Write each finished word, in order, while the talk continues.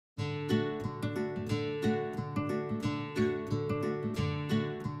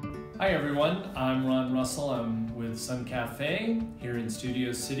Hi everyone, I'm Ron Russell. I'm with Suncafe here in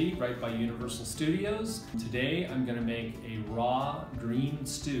Studio City, right by Universal Studios. Today I'm going to make a raw green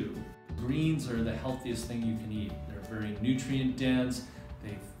stew. Greens are the healthiest thing you can eat. They're very nutrient dense,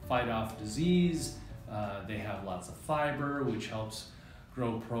 they fight off disease, they have lots of fiber which helps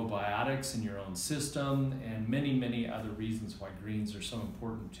grow probiotics in your own system, and many other reasons why greens are so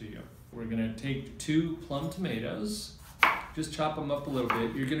important to you. We're going to take 2 plum tomatoes. Just chop them up a little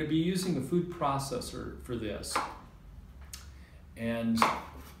bit. You're going to be using a food processor for this. And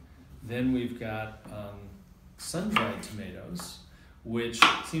then we've got sun-dried tomatoes, which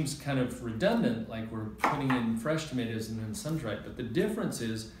seems kind of redundant, like we're putting in fresh tomatoes and then sun-dried. But the difference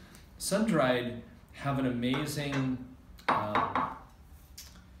is sun-dried have an amazing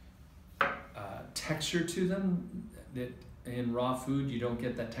texture to them that in raw food you don't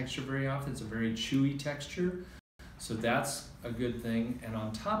get that texture very often. It's a very chewy texture. So that's a good thing, and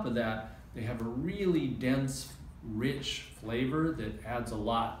on top of that, they have a really dense, rich flavor that adds a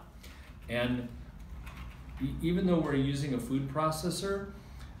lot. And even though we're using a food processor,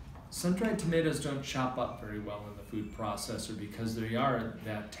 sun-dried tomatoes don't chop up very well in the food processor because they are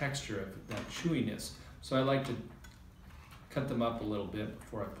that texture, that chewiness. So I like to cut them up a little bit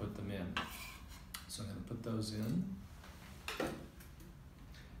before I put them in. So I'm going to put those in.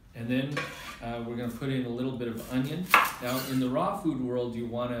 And then we're going to put in a little bit of onion. Now, in the raw food world, you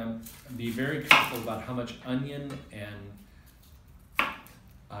want to be very careful about how much onion and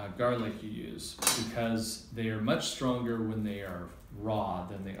garlic you use, because they are much stronger when they are raw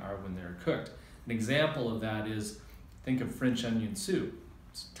than they are when they're cooked. An example of that is, think of French onion soup.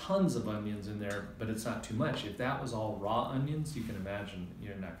 There's tons of onions in there, but it's not too much. If that was all raw onions, you can imagine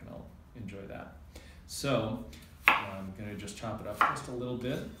you're not going to enjoy that. So I'm going to just chop it up just a little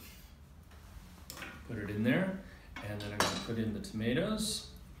bit, put it in there, and then I'm going to put in the tomatoes.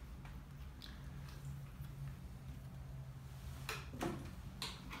 All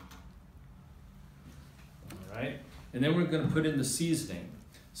right, and then we're going to put in the seasoning.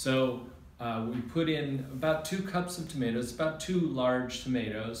 So we put in about 2 cups of tomatoes, about 2 large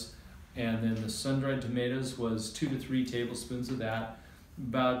tomatoes, and then the sun-dried tomatoes was 2 to 3 tablespoons of that.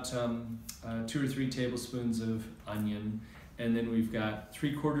 About 2 or 3 tablespoons of onion, and then we've got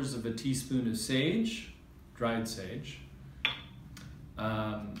 3/4 of a teaspoon of sage, dried sage.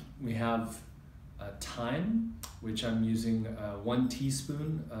 We have thyme, which I'm using 1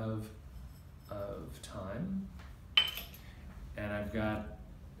 teaspoon of thyme, and I've got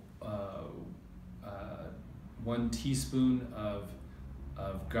 1 teaspoon of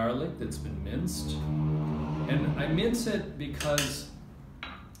garlic that's been minced, and I mince it because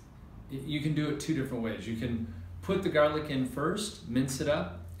you can do it 2 different ways. You can put the garlic in first, mince it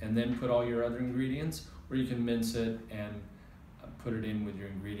up, and then put all your other ingredients, or you can mince it and put it in with your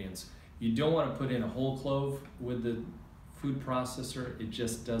ingredients. You don't want to put in a whole clove with the food processor. It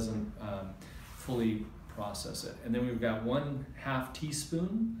just doesn't fully process it. And then we've got 1/2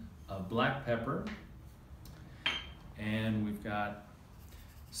 teaspoon of black pepper, and we've got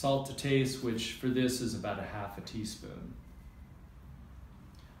salt to taste, which for this is about 1/2 teaspoon.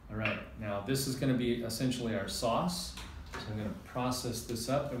 All right, now this is going to be essentially our sauce. So I'm going to process this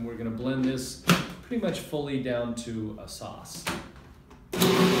up, and we're going to blend this pretty much fully down to a sauce.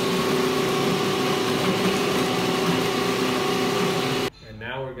 And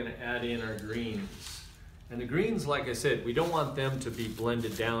now we're going to add in our greens. And the greens, like I said, we don't want them to be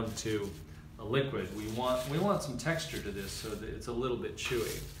blended down to a liquid. We want some texture to this so that it's a little bit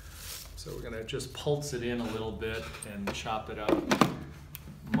chewy. So we're going to just pulse it in a little bit and chop it up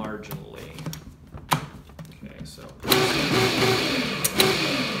marginally. Okay, so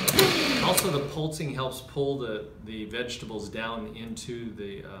also the pulsing helps pull the vegetables down into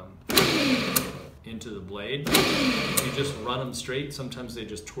the blade. If you just run them straight, sometimes they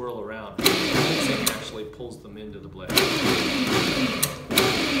just twirl around. The pulsing actually pulls them into the blade.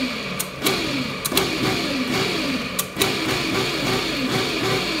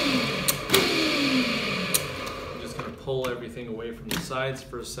 Pull everything away from the sides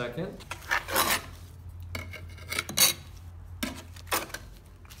for a second.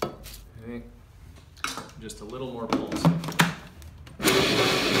 Okay. Just a little more pulsing.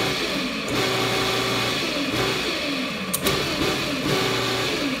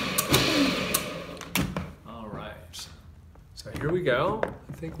 All right. So here we go.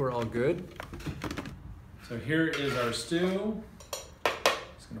 I think we're all good. So here is our stew.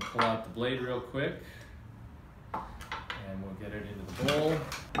 Just going to pull out the blade real quick. And we'll get it into the bowl.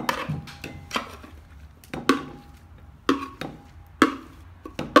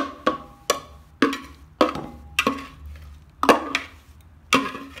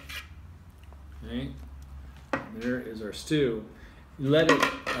 There is our stew. Let it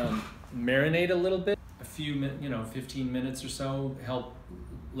marinate a little bit, a few minutes, 15 minutes or so. Help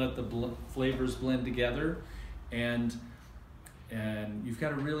let the flavors blend together, and you've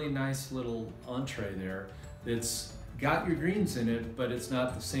got a really nice little entree there. It's got your greens in it, but it's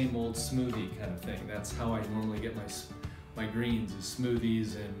not the same old smoothie kind of thing. That's how I normally get my greens, is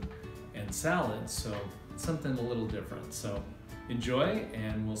smoothies and salads. So it's something a little different. So enjoy,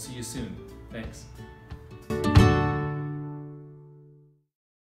 and we'll see you soon. Thanks.